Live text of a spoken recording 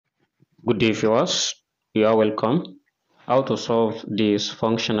Good day, viewers. You are welcome. How to solve this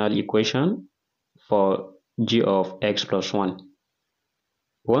functional equation for g of x plus 1.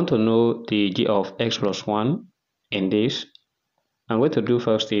 We want to know the g of x plus 1 in this. And what to do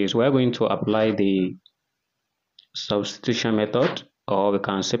first is we are going to apply the substitution method, or we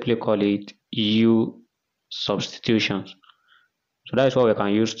can simply call it u substitutions. So that is what we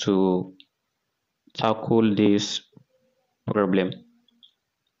can use to tackle this problem.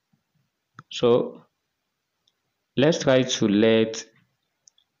 So let's try to let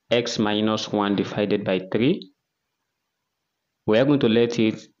x minus 1 divided by 3. We are going to let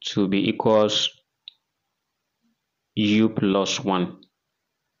it to be equals u plus 1,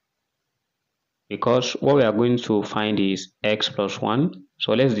 because what we are going to find is x plus 1.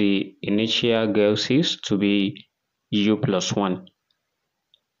 So let the initial guesses to be u plus 1.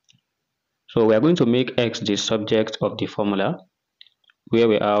 So we are going to make x the subject of the formula, where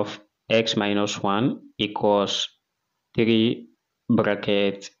we have x minus 1 equals 3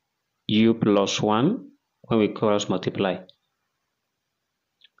 bracket u plus 1 when we cross multiply.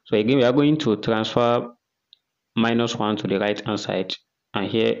 So again, we are going to transfer minus 1 to the right hand side, and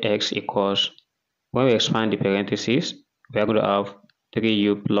here x equals, when we expand the parentheses, we are going to have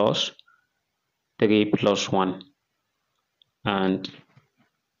 3u plus 3 plus 1, and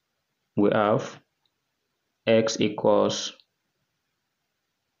we have x equals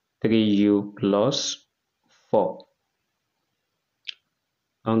 3u plus 4.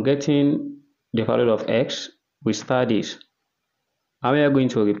 On getting the value of x, we start this, and we are going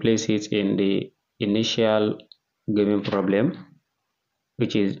to replace it in the initial given problem,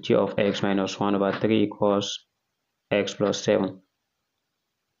 which is g of x minus 1 over 3 equals x plus 7.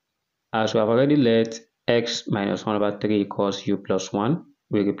 As we have already let x minus 1 over 3 equals u plus 1,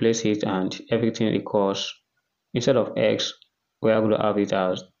 we replace it and everything equals, instead of x, we are going to have it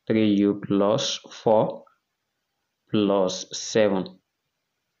as 3u plus 4 plus 7.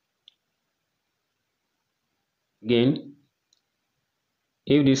 Again,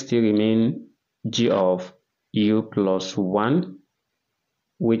 if this still remains g of u plus 1,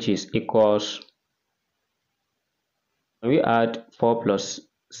 which is equals, when we add 4 plus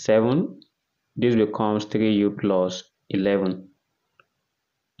 7, this becomes 3u plus 11.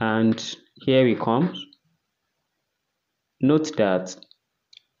 And here we come. Note that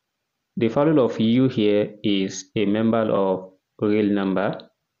the value of u here is a member of real number.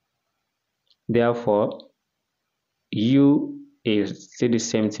 Therefore, u is still the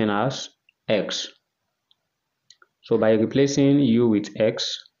same thing as x. So by replacing u with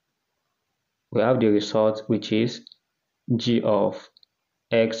x, we have the result, which is g of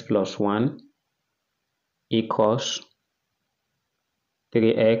x plus 1 equals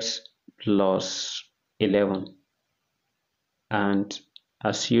 3x plus 11. And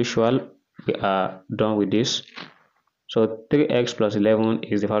as usual, we are done with this. So 3x plus 11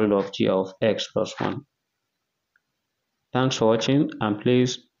 is the value of g of x plus 1. Thanks for watching, and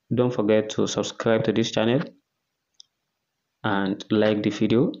please don't forget to subscribe to this channel and like the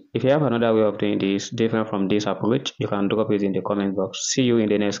video. If you have another way of doing this different from this approach, you can drop it in the comment box. See you in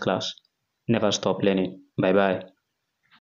the next class. Never stop learning. Bye bye.